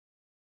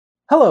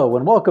Hello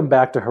and welcome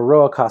back to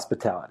Heroic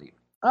Hospitality.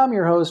 I'm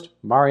your host,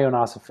 Mario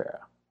Nocifera.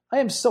 I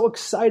am so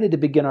excited to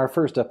begin our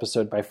first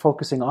episode by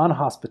focusing on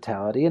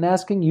hospitality and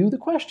asking you the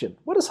question,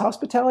 what does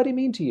hospitality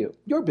mean to you,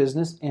 your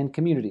business, and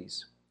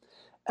communities?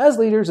 As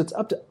leaders, it's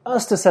up to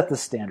us to set the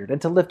standard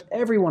and to lift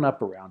everyone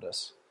up around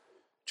us.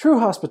 True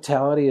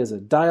hospitality is a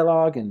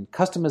dialogue and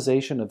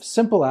customization of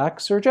simple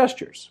acts or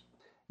gestures.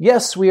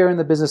 Yes, we are in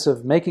the business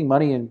of making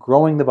money and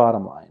growing the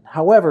bottom line.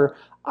 However,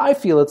 I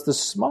feel it's the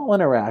small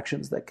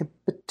interactions that could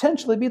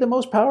potentially be the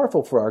most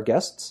powerful for our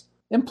guests,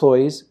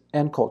 employees,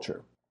 and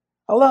culture.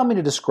 Allow me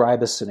to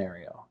describe a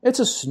scenario. It's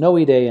a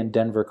snowy day in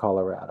Denver,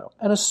 Colorado,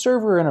 and a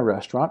server in a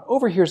restaurant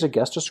overhears a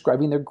guest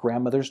describing their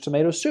grandmother's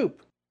tomato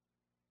soup.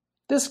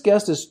 This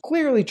guest is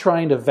clearly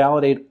trying to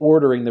validate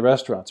ordering the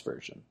restaurant's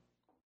version.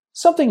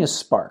 Something is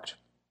sparked,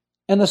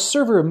 and the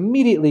server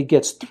immediately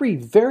gets 3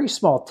 very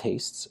small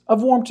tastes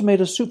of warm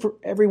tomato soup for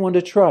everyone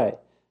to try,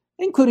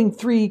 including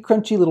 3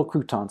 crunchy little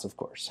croutons, of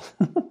course.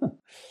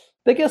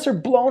 The guests are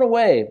blown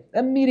away,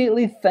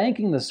 immediately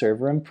thanking the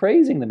server and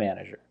praising the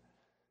manager.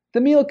 The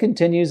meal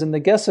continues and the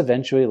guests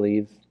eventually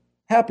leave,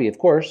 happy of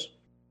course.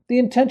 The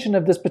intention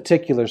of this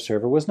particular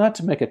server was not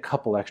to make a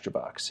couple extra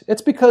bucks.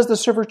 It's because the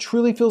server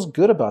truly feels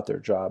good about their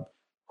job,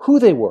 who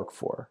they work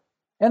for,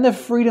 and the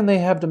freedom they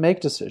have to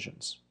make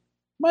decisions.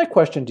 My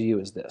question to you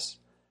is this: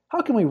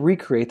 how can we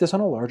recreate this on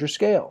a larger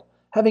scale?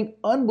 Having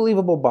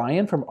unbelievable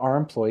buy-in from our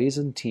employees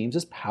and teams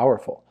is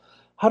powerful.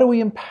 How do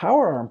we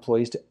empower our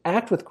employees to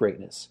act with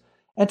greatness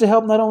and to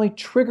help not only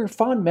trigger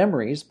fond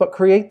memories, but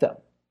create them?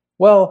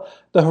 Well,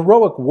 the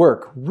heroic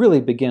work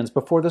really begins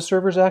before the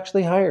server's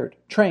actually hired,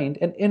 trained,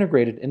 and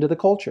integrated into the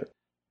culture.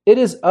 It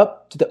is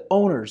up to the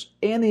owners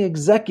and the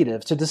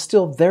executives to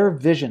distill their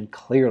vision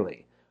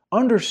clearly,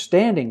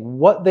 understanding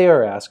what they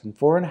are asking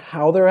for and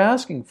how they're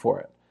asking for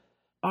it.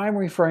 I'm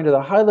referring to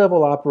the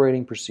high-level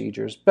operating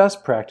procedures,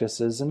 best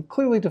practices, and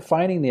clearly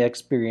defining the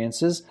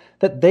experiences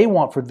that they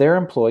want for their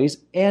employees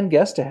and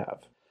guests to have.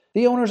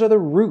 The owners are the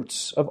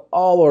roots of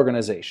all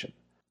organization.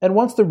 And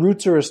once the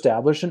roots are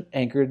established and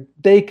anchored,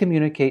 they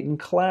communicate and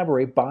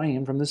collaborate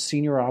buy-in from the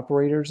senior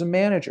operators and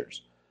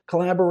managers.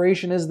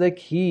 Collaboration is the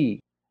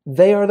key.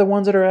 They are the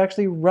ones that are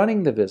actually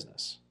running the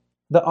business.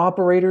 The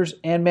operators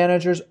and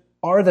managers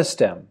are the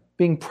stem,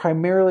 being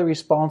primarily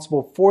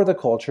responsible for the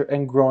culture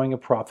and growing a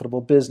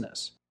profitable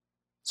business.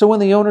 So when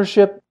the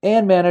ownership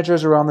and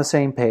managers are on the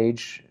same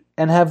page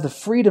and have the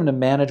freedom to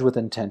manage with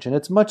intention,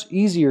 it's much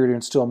easier to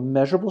instill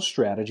measurable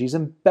strategies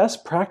and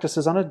best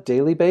practices on a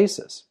daily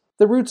basis.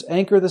 The roots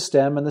anchor the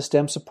stem and the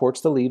stem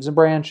supports the leaves and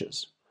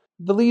branches.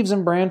 The leaves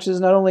and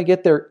branches not only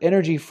get their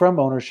energy from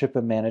ownership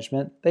and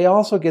management, they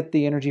also get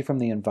the energy from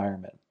the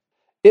environment.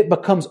 It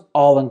becomes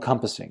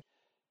all-encompassing.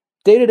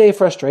 Day-to-day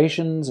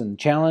frustrations and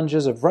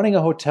challenges of running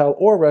a hotel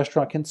or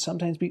restaurant can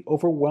sometimes be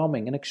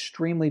overwhelming and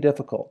extremely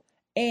difficult.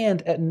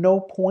 And at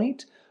no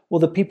point will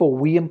the people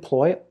we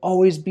employ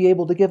always be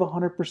able to give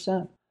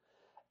 100%.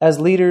 As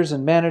leaders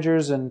and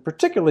managers, and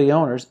particularly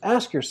owners,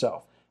 ask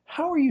yourself,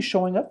 how are you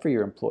showing up for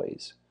your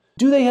employees?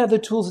 Do they have the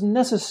tools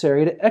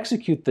necessary to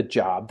execute the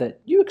job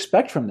that you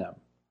expect from them?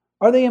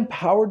 Are they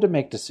empowered to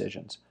make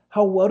decisions?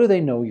 How well do they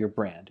know your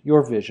brand,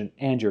 your vision,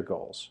 and your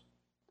goals?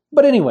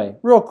 But anyway,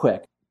 real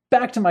quick,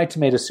 back to my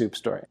tomato soup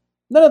story.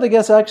 None of the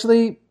guests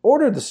actually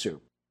ordered the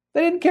soup.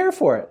 They didn't care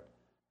for it.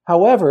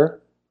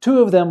 However, 2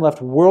 of them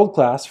left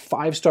world-class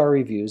 5-star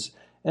reviews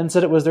and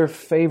said it was their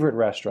favorite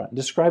restaurant and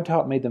described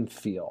how it made them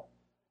feel.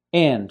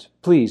 And,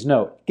 please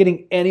note,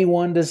 getting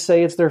anyone to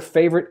say it's their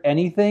favorite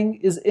anything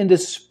is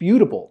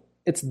indisputable.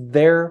 It's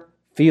their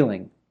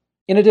feeling.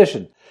 In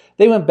addition,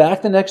 they went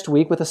back the next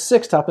week with a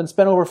 6-top and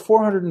spent over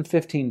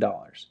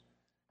 $415.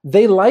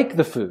 They like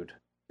the food,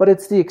 but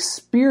it's the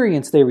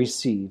experience they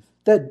receive,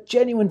 that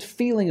genuine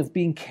feeling of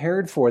being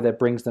cared for, that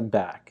brings them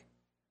back.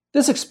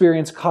 This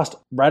experience cost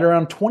right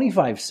around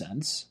 25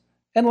 cents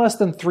and less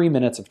than 3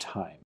 minutes of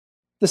time.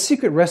 The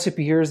secret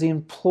recipe here is the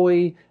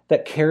employee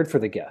that cared for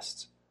the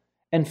guests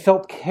and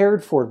felt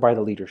cared for by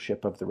the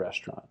leadership of the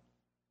restaurant.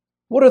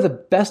 What are the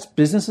best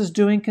businesses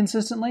doing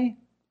consistently?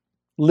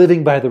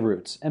 Living by the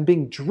roots and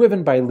being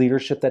driven by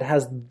leadership that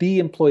has the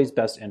employee's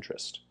best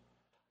interest.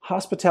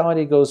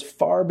 Hospitality goes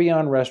far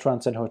beyond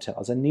restaurants and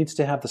hotels and needs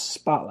to have the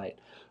spotlight,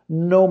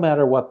 no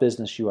matter what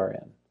business you are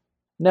in.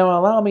 Now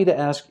allow me to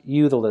ask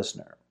you, the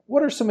listener,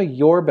 what are some of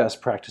your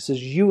best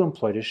practices you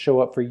employ to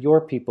show up for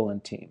your people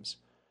and teams?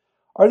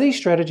 Are these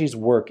strategies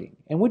working,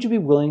 and would you be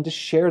willing to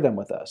share them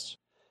with us?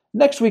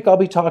 Next week I'll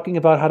be talking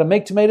about how to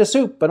make tomato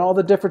soup and all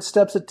the different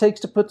steps it takes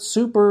to put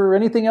soup or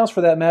anything else for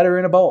that matter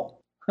in a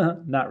bowl.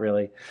 Not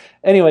really.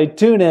 Anyway,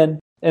 tune in,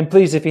 and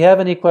please, if you have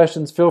any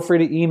questions, feel free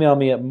to email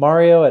me at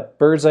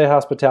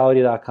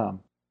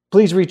mario@birdseyehospitality.com.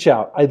 Please reach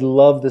out. I'd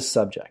love this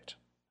subject.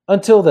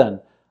 Until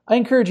then, I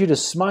encourage you to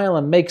smile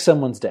and make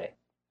someone's day.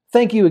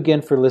 Thank you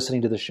again for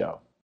listening to the show.